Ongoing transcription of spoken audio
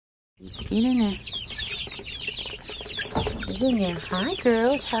Get in there. Get in there. Hi,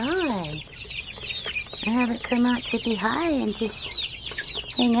 girls. Hi. I haven't come out to be high and just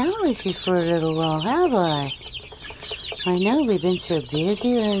hang out with you for a little while, have I? I know we've been so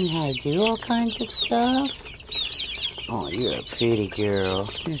busy learning how to do all kinds of stuff. Oh, you're a pretty girl.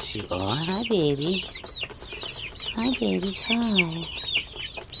 Yes, you are. Hi, baby. Hi, babies. Hi.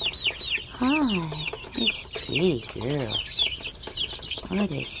 Hi. These pretty girls. Oh,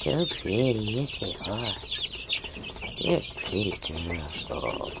 they're so pretty. Yes, they are. They're pretty girls.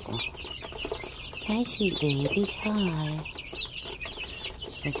 Oh. Hi, sweet babies. Hi.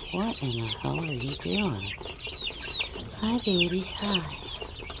 So what in the hell are you doing? Hi, babies. Hi.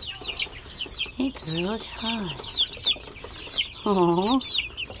 Hey, girls. Hi. Aww.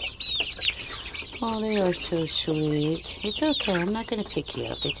 Oh, they are so sweet. It's okay. I'm not going to pick you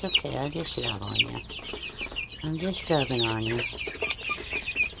up. It's okay. I'll just rub on you. I'm just rubbing on you.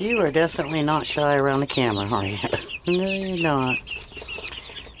 You are definitely not shy around the camera, are you? No, you're not.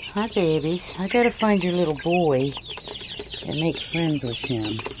 Hi, babies. I got to find your little boy and make friends with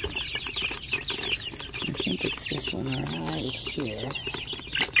him. I think it's this one right here.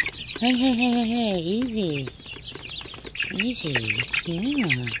 Hey, hey, hey, hey, hey. Easy. Easy.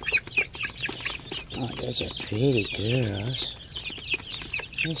 Yeah. Oh, those are pretty girls.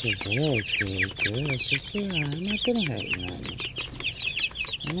 Those are very pretty girls. You see, I'm not going to hurt you, honey.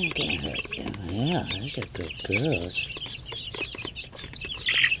 I'm not going to hurt you. Yeah, those are good girls.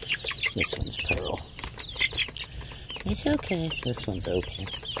 This one's Pearl. It's okay. This one's Opal.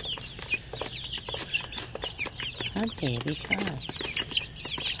 Hi, babies. Hi.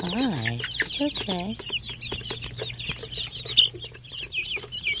 Hi. It's okay.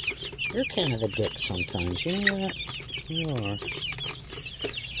 You're kind of a dick sometimes, you know that? You are.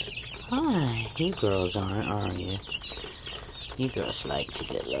 Hi. You girls aren't, are you? You girls like to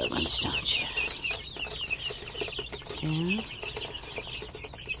get lemons, don't you? Yeah?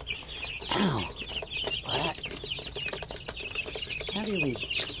 Ow. What? How do we...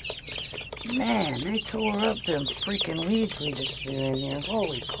 Man, they tore up them freaking weeds we just threw in there.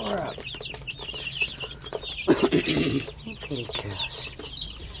 Holy crap. Hey, pretty girls.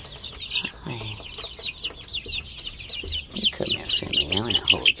 Hi. You come here for me. I'm going to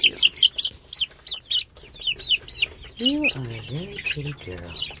hold you. You are a very pretty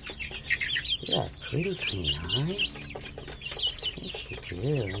girl. You have pretty clean eyes. Yes, you do.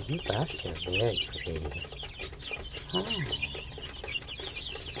 You buffs are very pretty. Hi.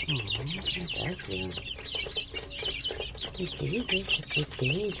 Oh, I love you. You do. These are good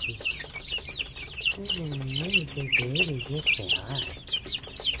babies. These are really good babies. Yes, they are.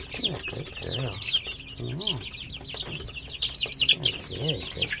 You're a good girl. Yeah. You're a very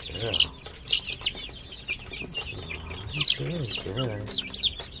good girl. Yes, you are. You're very good.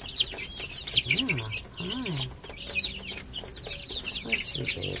 Yeah. Hi. Where's your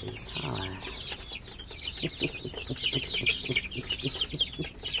babies? Hi.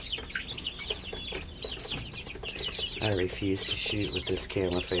 I refuse to shoot with this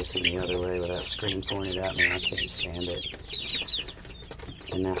camera facing the other way with that screen pointed at me. I can't stand it.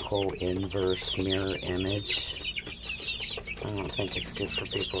 And that whole inverse mirror image, I don't think it's good for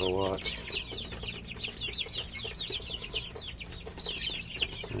people to watch.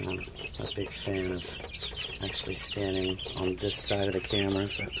 I'm a big fan of actually standing on this side of the camera,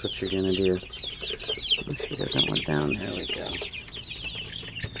 if that's what you're going to do. She doesn't want down. There we go.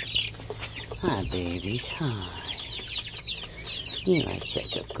 Hi, babies. Hi. You are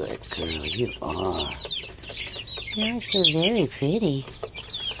such a good girl. You are. You are so very pretty.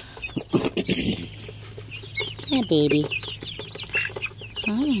 Hi, baby.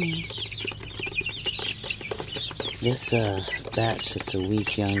 Hi. This batch that's a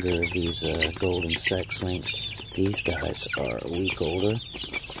week younger of these golden sex links, these guys are a week older.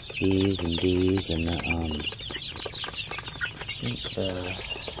 These and I think the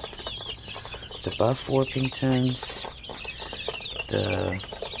buff Warpingtons, the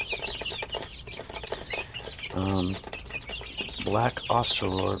black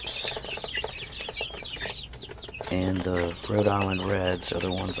Australorps, and the Rhode Island Reds are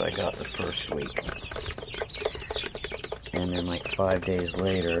the ones I got the first week. And then like 5 days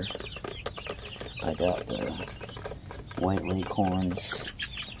later, I got the White Leghorns,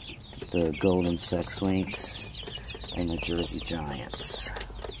 the Golden Sex Links, and the Jersey Giants.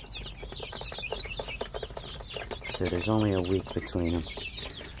 So there's only a week between them.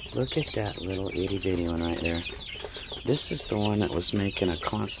 Look at that little itty bitty one right there. This is the one that was making a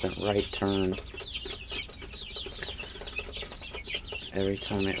constant right turn every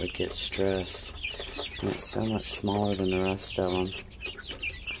time it would get stressed. And it's so much smaller than the rest of them.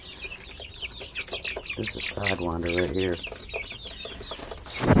 This is Sidewinder right here.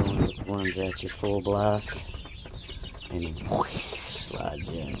 She's the one that runs at you full blast and then whoosh, slides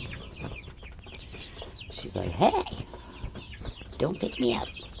in. She's like, hey, don't pick me up.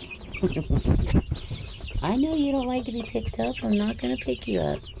 I know you don't like to be picked up. I'm not going to pick you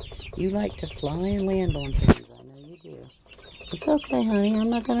up. You like to fly and land on things. I know you do. It's okay, honey. I'm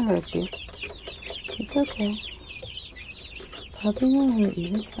not going to hurt you. It's okay. Puppy won't hurt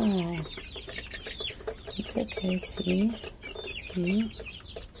you. It's alright. It's okay, see? See?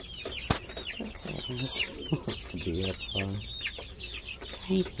 It's okay. It's supposed to be up high.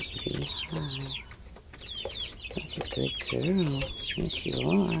 Hi, baby. Hi. That's a good girl. Yes,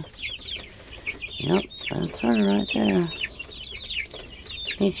 you are. Yep, that's her right there.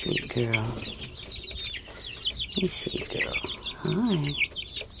 Hey, sweet girl. Hey, sweet girl. Hi.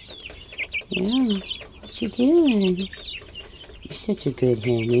 Yeah, what you doing? You're such a good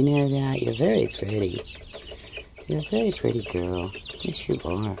hen, you know that? You're very pretty. You're a very pretty girl. Yes, you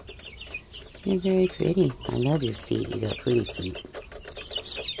are. You're very pretty. I love your feet. You got pretty feet.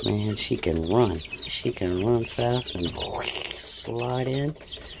 Man, she can run. She can run fast and slide in.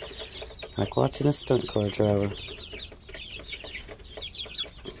 Like watching a stunt car driver.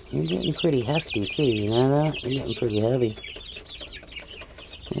 You're getting pretty hefty too, you know that? You're getting pretty heavy.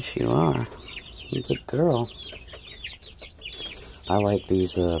 Yes, you are. You're a good girl. I like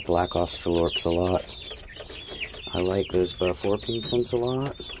these black Australorps a lot. I like those Buff Orpingtons a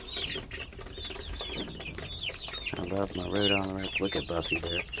lot. I love my Rhododendrons. Look at Buffy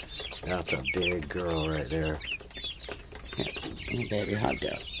there. That's a big girl right there. Here, baby, hot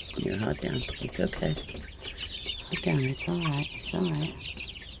down. You're hot down. It's okay. Hot down. It's alright. It's alright.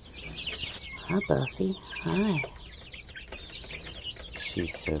 Hi, Buffy. Hi.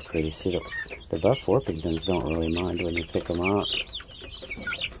 She's so pretty. See, the Buff Orpingtons don't really mind when you pick them up.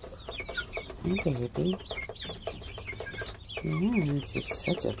 Hey, baby. Yeah, she's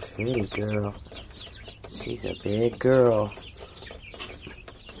such a pretty girl. She's a big girl.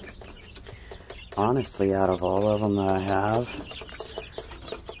 Honestly, out of all of them that I have,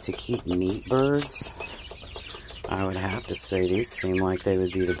 to keep meat birds, I would have to say these seem like they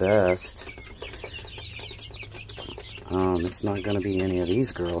would be the best. It's not going to be any of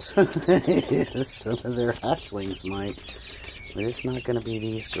these girls. Some of their hatchlings might. But it's not going to be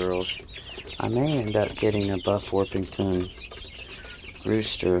these girls. I may end up getting a Buff Orpington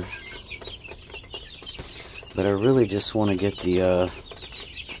rooster. But I really just want to get the,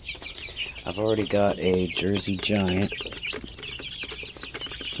 I've already got a Jersey Giant.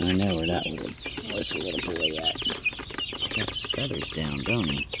 I know where that little, where's the little boy at? He's got his feathers down, don't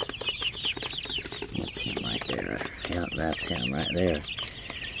he? That's him right there. Yep, that's him right there.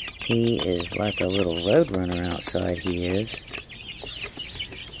 He is like a little roadrunner outside, he is.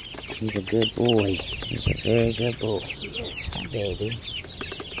 He's a good boy. He's a very good boy. He is. Hi, baby.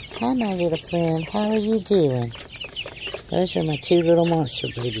 Hi, my little friend. How are you doing? Those are my two little monster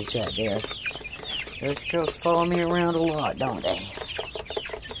babies right there. Those girls follow me around a lot, don't they?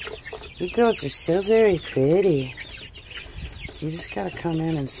 You girls are so very pretty. You just gotta come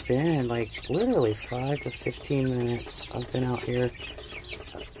in and spend like literally 5 to 15 minutes. I've been out here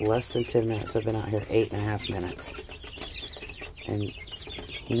less than 10 minutes. I've been out here 8.5 minutes. And,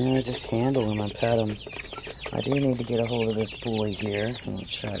 you know, just handle them and pet them. I do need to get a hold of this boy here. I'll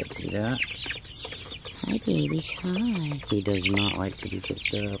try to do that. Hi, babies. Hi. He does not like to be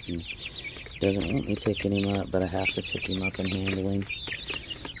picked up and doesn't want me picking him up, but I have to pick him up and handle him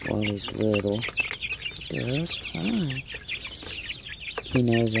while he's little. Girls, hi. He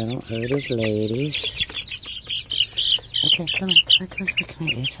knows I don't hurt his ladies. Okay, come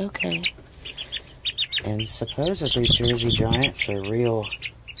on. It's okay. And supposedly Jersey Giants are real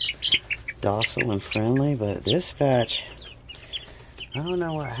docile and friendly, but this batch, I don't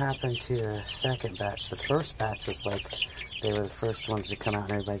know what happened to the second batch. The first batch was like, they were the first ones to come out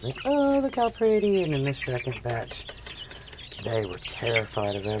and everybody's like, oh, look how pretty. And then this second batch, they were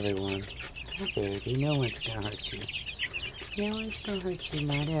terrified of everyone. Hey, baby, no one's gonna hurt you. No one's gonna hurt you,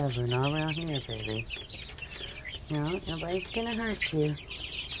 not ever. Not around here, baby. No, nobody's gonna hurt you.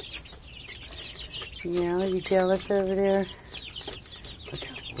 You know, you jealous over there? Look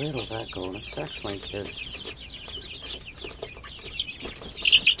how little that golden sex link is.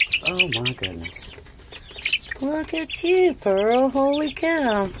 Oh my goodness. Look at you, Pearl. Holy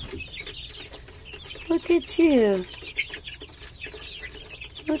cow. Look at you.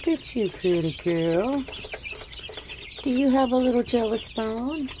 Look at you, pretty girl. Do you have a little jealous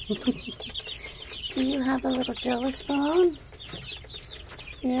bone? Do you have a little jealous bone?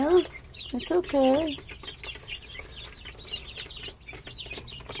 Yeah? It's okay.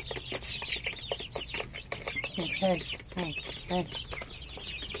 Hey.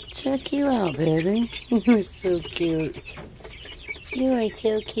 Check you out, baby. You are so cute. You are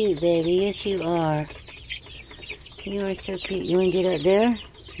so cute, baby. Yes, you are. You are so cute. You want to get up there?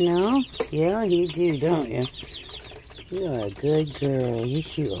 No? Yeah, you do, don't you? You are a good girl.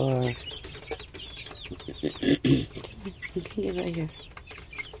 Yes, you are. You can get right here.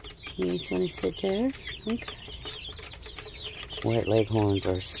 You just want to sit there? Okay. White leghorns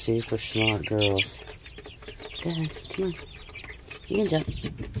are super smart girls. Go ahead. Come on. You can jump.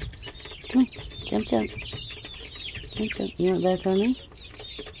 Come on. Jump. Jump. You want back on me?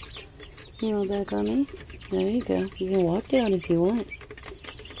 You want back on me? There you go. You can walk down if you want.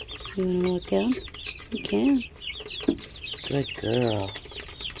 You want to walk down? You can. Good girl.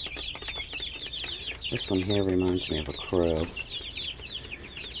 This one here reminds me of a crow.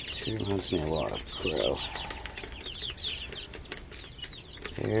 She reminds me a lot of a crow.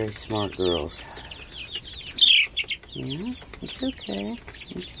 Very smart girls. Yeah, it's okay.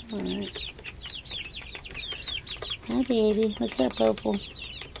 It's alright. Hi, baby. What's up, Opal?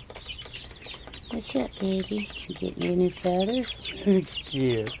 What's up, baby? You getting your new feathers?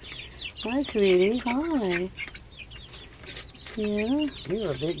 Yeah. Hi, sweetie. Hi. Yeah,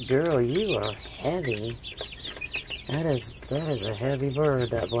 you're a big girl. You are heavy. That is a heavy bird,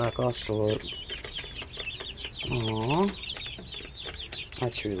 that black ocelot. Aww. I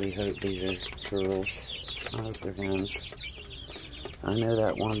truly hope these are girls. I hope they're hens. I know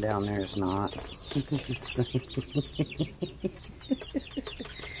that one down there is not.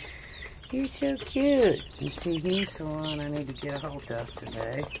 You're so cute. You see, he's the one I need to get a hold of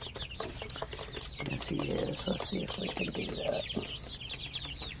today. Yes, he is. Let's see if we can do that.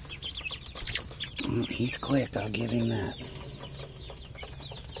 He's quick. I'll give him that.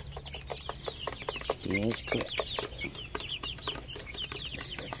 He is quick.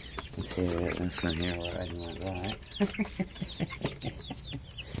 Let's see this one here riding like that.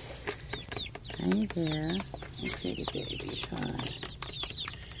 Hi there. Pretty babies. Hi.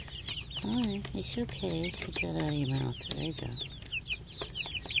 Hi. It's okay. Take that out of your mouth. There you go.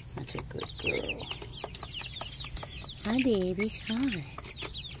 That's a good girl. Hi, babies. Hi.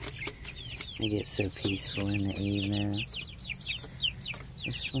 They get so peaceful in the evening.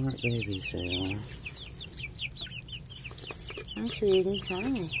 They're smart babies, they are. Hi, sweetie.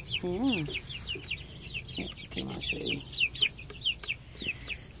 Hi. Yeah. Here, come on, sweetie.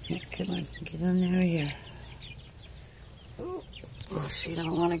 Here, come on. Get on there here. Oh, she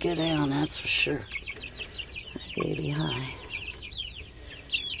don't want to get down, that's for sure. Hi, baby. Hi.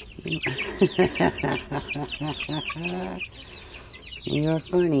 You are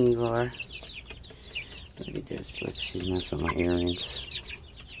funny, you are. Look at this. Look, she's messing with my earrings.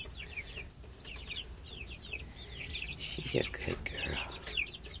 She's a good girl.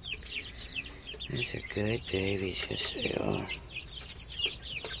 These are good babies. Yes, they are.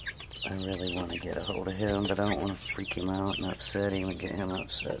 I really want to get a hold of him, but I don't want to freak him out and upset him and get him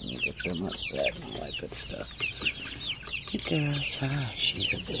upset and get them upset and all that good stuff. Good girls. Hi.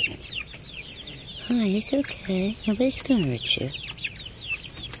 She's a big one. Hi, it's okay. Nobody's gonna hurt you.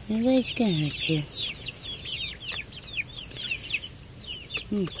 Nobody's gonna hurt you.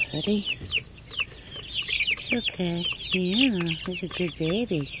 Buddy. It's okay. Yeah, those are good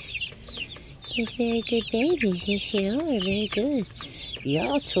babies. They're very good babies. Yes, they are. Very good.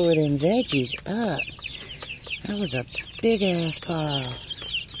 Y'all tore them veggies up. That was a big-ass pile.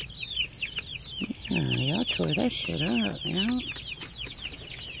 Yeah, y'all tore that shit up, yeah.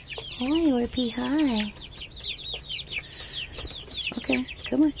 Hi, Orpy, hi. Okay,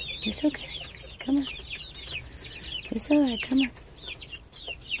 come on. It's okay. Come on. It's alright, come on.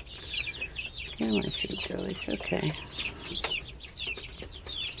 Come on, sweet girl, it's okay.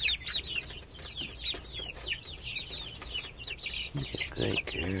 These are good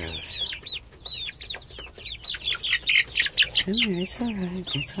girls. Come here, it's alright,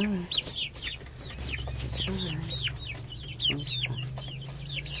 it's alright. It's alright.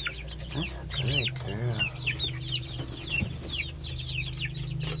 That's a good girl.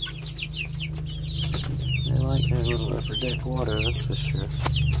 They like their little upper deck water, that's for sure.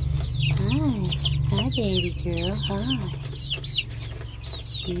 Hi. Hi, baby girl. Hi.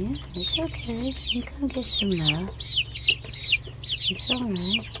 Yeah, it's okay. You come get some love. It's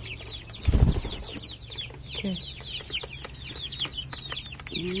alright. Good.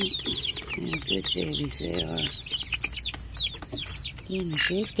 Yeah, good babies they are. Yeah,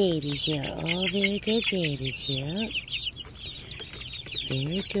 good babies. You're all very good babies, yeah.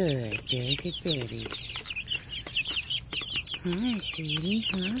 Very good. Very good babies. Hi, sweetie.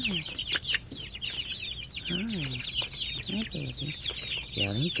 Hi. Hi. Hi, baby. Yeah,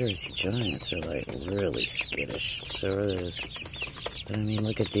 I think Jersey Giants are like really skittish. So are those. But I mean,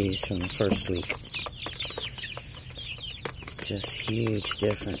 look at these from the first week. Just huge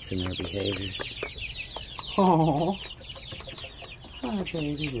difference in their behaviors. Oh, hi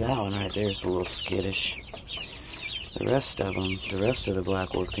babies. That one right there is a little skittish. The rest of them, the rest of the black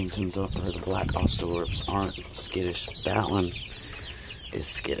Orpingtons or the black Austroorps aren't skittish. That one is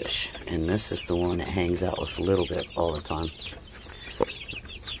skittish, and this is the one that hangs out with a little bit all the time.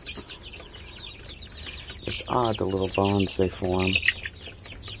 It's odd the little bonds they form.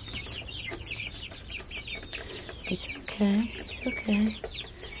 It's okay, it's okay.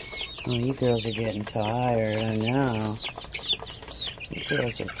 Oh, you girls are getting tired, I know. You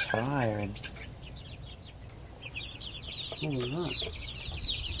girls are tired. Hold on.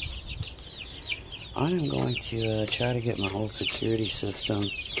 I'm going to try to get my whole security system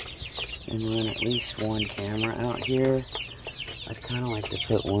and run at least one camera out here. I'd kind of like to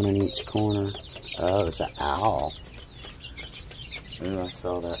put one in each corner. Oh, it's an owl. Oh, I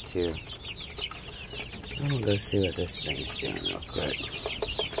saw that too. I'm gonna go see what this thing's doing real quick.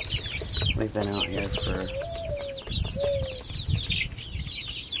 We've been out here for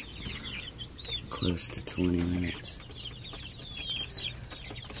close to 20 minutes.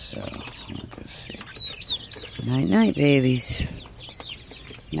 So, I'm gonna go see. Night night, babies.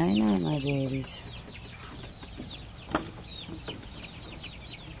 Night night, my babies.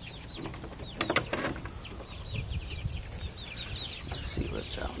 Let's see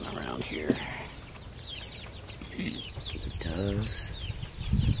what's out and around here. The doves.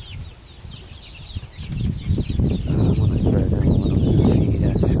 I want to throw them a little bit of feed,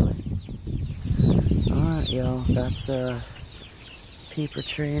 actually. Alright, y'all. That's, Peeper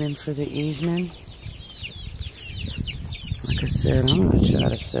training for the evening. Like I said, I'm going to try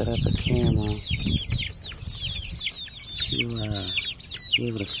to set up a camera to be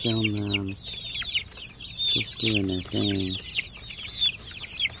able to film them just doing their thing.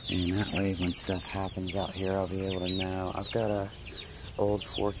 And that way when stuff happens out here, I'll be able to know. I've got a old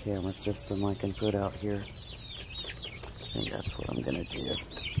 4-camera system I can put out here. I think that's what I'm going to do.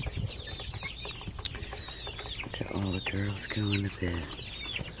 Look at all the girls going to bed.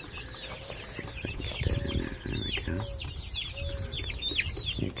 Let's see if I can get that in there. There we go.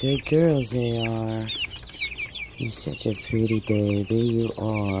 You're good girls, they are. You're such a pretty baby, you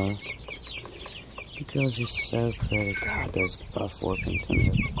are. You girls are so pretty. God, those buff Orpingtons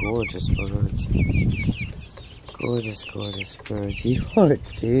are gorgeous birds. Gorgeous, gorgeous birds. You are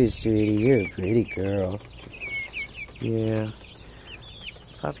too, sweetie. You're a pretty girl. Yeah.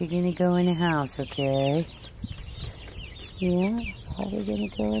 Puppy gonna go in the house, okay? Yeah, Puppy gonna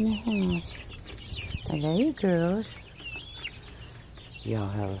go in the house. I love you girls. Y'all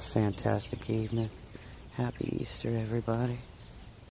have a fantastic evening. Happy Easter, everybody.